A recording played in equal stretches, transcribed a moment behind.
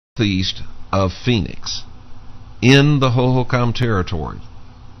northeast of Phoenix in the Hohokam territory.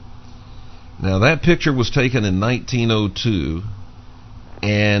 Now that picture was taken in 1902,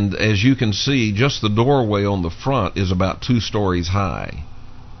 and as you can see, just the doorway on the front is about 2 stories high.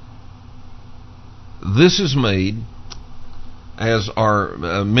 This is made, as are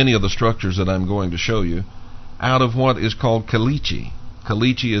many of the structures that I'm going to show you, out of what is called caliche.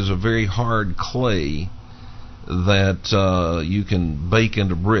 Caliche is a very hard clay that you can bake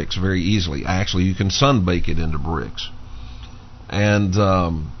into bricks very easily. Actually, you can sun bake it into bricks. And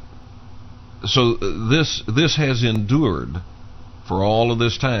so this has endured for all of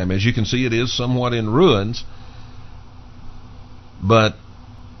this time. As you can see, it is somewhat in ruins, but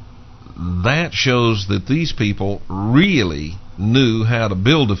that shows that these people really knew how to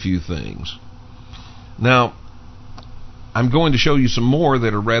build a few things. Now, I'm going to show you some more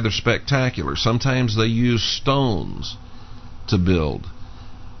that are rather spectacular. Sometimes they use stones to build.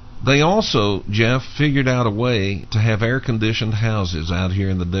 They also, Jeff, figured out a way to have air-conditioned houses out here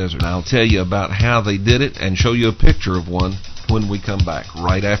in the desert. I'll tell you about how they did it and show you a picture of one when we come back,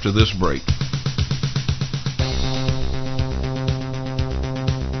 right after this break.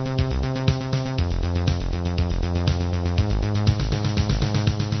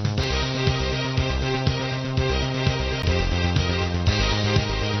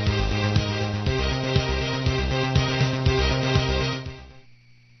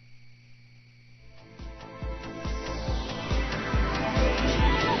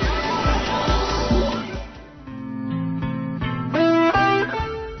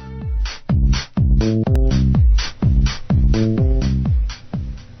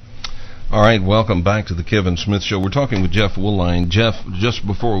 All right, welcome back to the Kevin Smith Show. We're talking with Jeff Woolwine. Jeff, just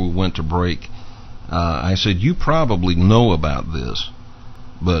before we went to break, I said you probably know about this,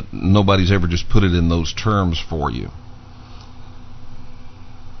 but nobody's ever just put it in those terms for you.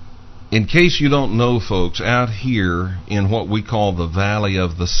 In case you don't know, folks, out here in what we call the Valley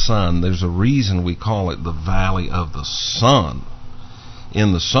of the Sun, there's a reason we call it the Valley of the Sun.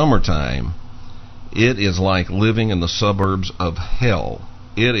 In the summertime, it is like living in the suburbs of hell.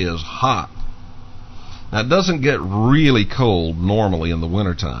 It is hot. Now, it doesn't get really cold normally in the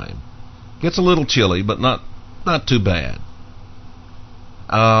wintertime. It gets a little chilly, but not too bad.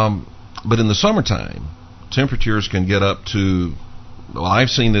 But in the summertime, temperatures can get up to, well, I've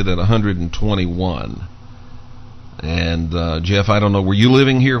seen it at 121. And, Jeff, I don't know, were you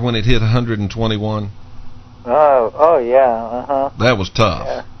living here when it hit 121? Oh yeah, uh-huh. That was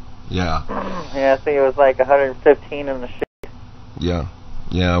tough. Yeah. Yeah, I think it was like 115 in the shade. Yeah.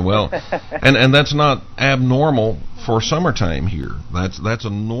 Yeah, well, and that's not abnormal for summertime here. That's a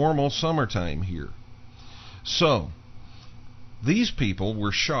normal summertime here. So, these people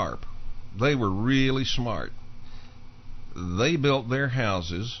were sharp. They were really smart. They built their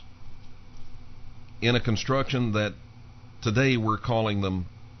houses in a construction that today we're calling them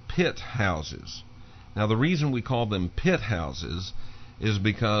pit houses. Now, the reason we call them pit houses is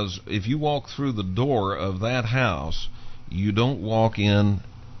because if you walk through the door of that house, you don't walk in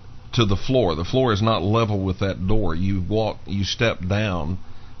to the floor. The floor is not level with that door. You step down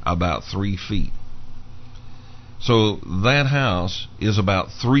about 3 feet. So that house is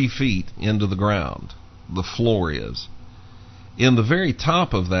about 3 feet into the ground. The floor is. In the very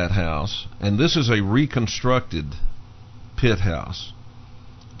top of that house, and this is a reconstructed pit house.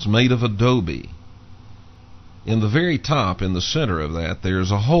 It's made of adobe. In the very top, in the center of that,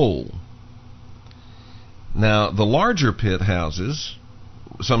 there's a hole. Now, the larger pit houses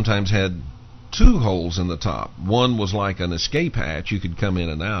sometimes had 2 holes in the top. One was like an escape hatch. You could come in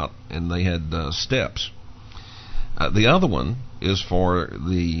and out, and they had steps. The other one is for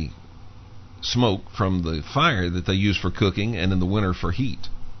the smoke from the fire that they use for cooking and in the winter for heat.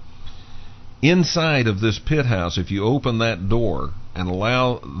 Inside of this pit house, if you open that door and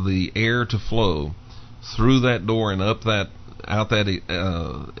allow the air to flow through that door and out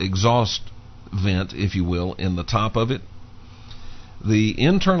that exhaust vent, if you will, in the top of it, the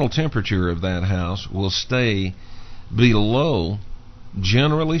internal temperature of that house will stay below,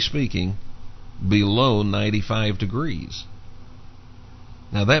 generally speaking, below 95 degrees.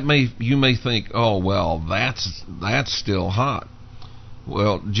 Now you may think, oh well, that's still hot.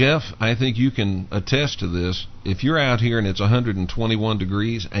 Well, Jeff, I think you can attest to this. If you're out here and it's 121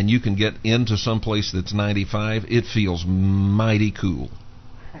 degrees and you can get into some place that's 95, it feels mighty cool.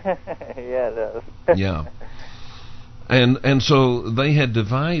 Yeah, it does. Yeah. And so they had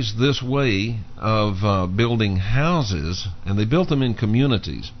devised this way of building houses, and they built them in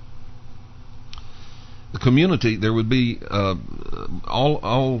communities. The community, there would be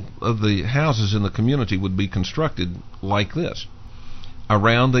all of the houses in the community would be constructed like this.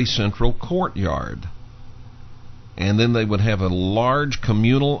 around a central courtyard. And then they would have a large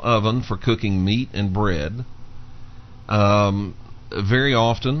communal oven for cooking meat and bread. Very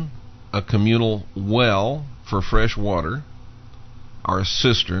often, a communal well for fresh water, or a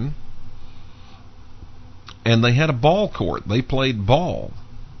cistern. And they had a ball court. They played ball.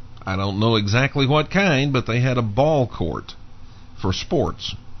 I don't know exactly what kind, but they had a ball court for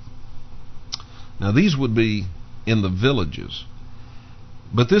sports. Now, these would be in the villages.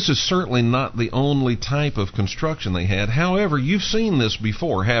 But this is certainly not the only type of construction they had. However, you've seen this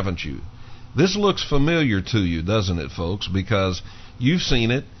before, haven't you? This looks familiar to you, doesn't it, folks? Because you've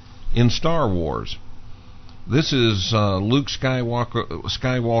seen it in Star Wars. This is Luke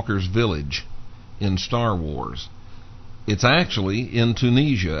Skywalker's village in Star Wars. It's actually in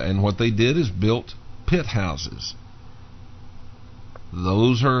Tunisia, and what they did is built pit houses.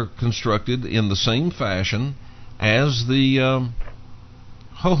 Those are constructed in the same fashion as the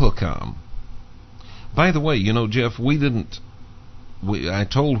Hohokam. By the way, you know, Jeff, I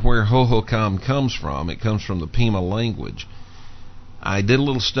told where Hohokam comes from. It comes from the Pima language. I did a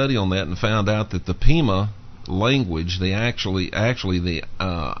little study on that and found out that the Pima language, the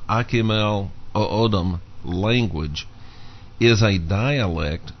Akimel O'odham language, is a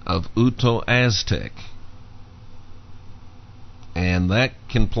dialect of Uto-Aztec. And that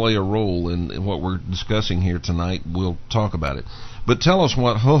can play a role in what we're discussing here tonight. We'll talk about it. But tell us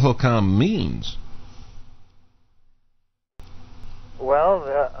what Hohokam means. Well,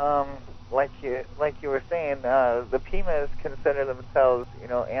 like you were saying, the Pimas consider themselves,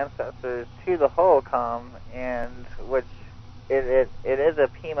 ancestors to the Hohokam, and which it is a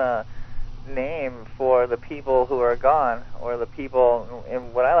Pima name for the people who are gone, or the people,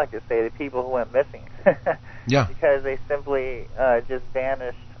 and what I like to say, the people who went missing. Yeah. Because they simply just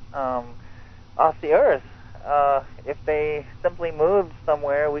vanished off the earth. If they simply moved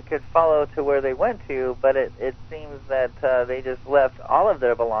somewhere, we could follow to where they went to, but it seems that they just left all of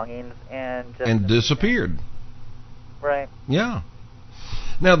their belongings and disappeared. Right. Yeah.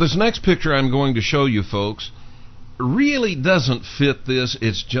 Now, this next picture I'm going to show you, folks, really doesn't fit this.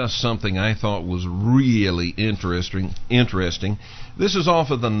 It's just something I thought was really interesting. This is off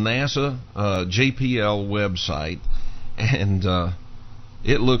of the NASA JPL website, and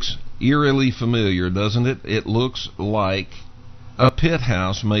it looks eerily familiar, doesn't it? It looks like a pit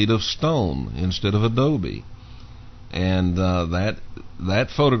house made of stone instead of adobe. And that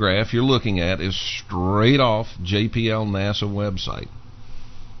photograph you're looking at is straight off JPL NASA website.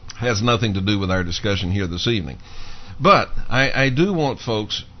 Has nothing to do with our discussion here this evening. But I do want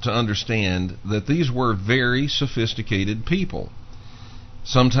folks to understand that these were very sophisticated people.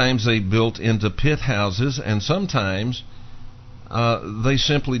 Sometimes they built into pit houses, and sometimes they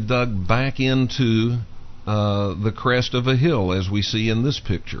simply dug back into the crest of a hill, as we see in this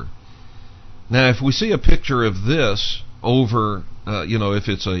picture. Now, if we see a picture of this over, if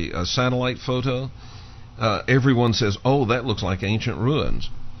it's a satellite photo, everyone says, "Oh, that looks like ancient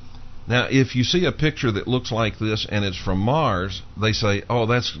ruins." Now, if you see a picture that looks like this and it's from Mars, they say, "Oh,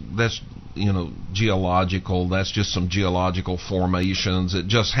 that's geological. That's just some geological formations. It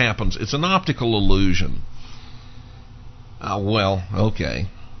just happens. It's an optical illusion." Well, okay.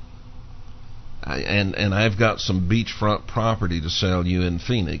 And I've got some beachfront property to sell you in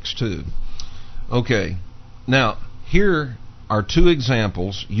Phoenix too. Okay. Now, here are two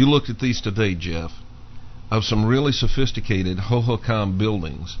examples. You looked at these today, Jeff, of some really sophisticated Hohokam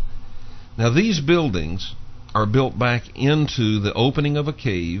buildings. Now, these buildings are built back into the opening of a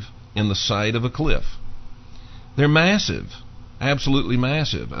cave in the side of a cliff. They're massive, absolutely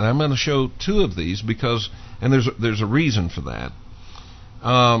massive. And I'm going to show two of these because, and there's a reason for that.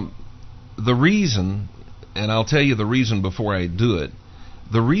 The reason, and I'll tell you the reason before I do it,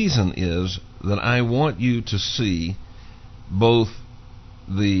 the reason is that I want you to see both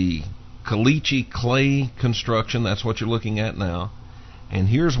the caliche clay construction, that's what you're looking at now, and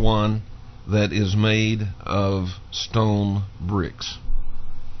here's one that is made of stone bricks.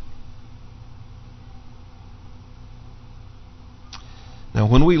 Now,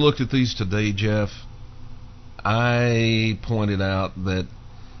 when we looked at these today, Jeff, I pointed out that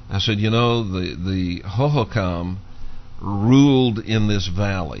I said, the Hohokam ruled in this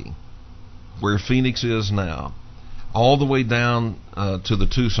valley where Phoenix is now, all the way down to the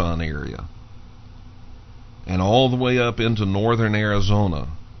Tucson area, and all the way up into northern Arizona,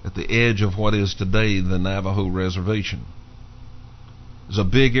 at the edge of what is today the Navajo Reservation. It's a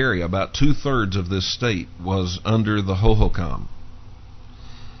big area. About 2/3 of this state was under the Hohokam.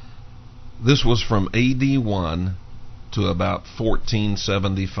 This was from AD 1 to about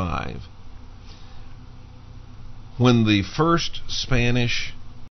 1475. when the first Spanish